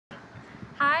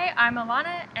Hi, I'm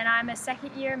Alana, and I'm a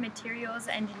second-year materials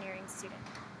engineering student.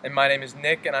 And my name is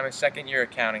Nick, and I'm a second-year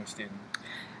accounting student.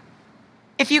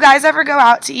 If you guys ever go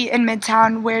out to eat in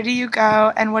Midtown, where do you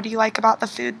go and what do you like about the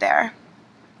food there?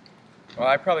 Well,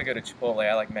 I'd probably go to Chipotle.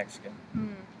 I like Mexican.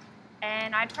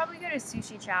 And I'd probably go to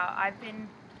Sushi Chow. I've been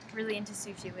really into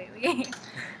sushi lately.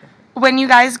 When you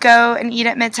guys go and eat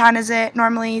at Midtown, is it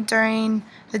normally during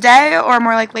the day or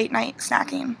more like late night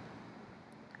snacking?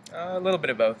 A little bit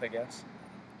of both, I guess.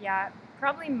 Yeah,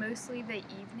 probably mostly the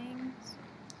evenings.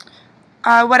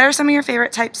 What are some of your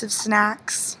favorite types of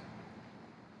snacks?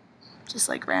 Just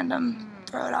like random,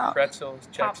 throw it out. Pretzels,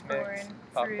 Chex Mix, Fruit.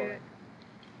 popcorn.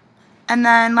 And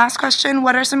then last question,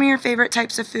 what are some of your favorite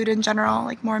types of food in general,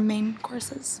 like more main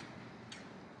courses?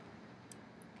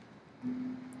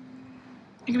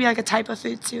 It could be like a type of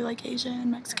food too, like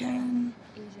Asian, Mexican.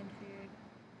 Asian food.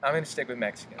 I'm going to stick with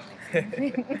Mexican.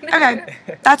 Okay,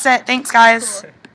 that's it. Thanks, guys. Cool.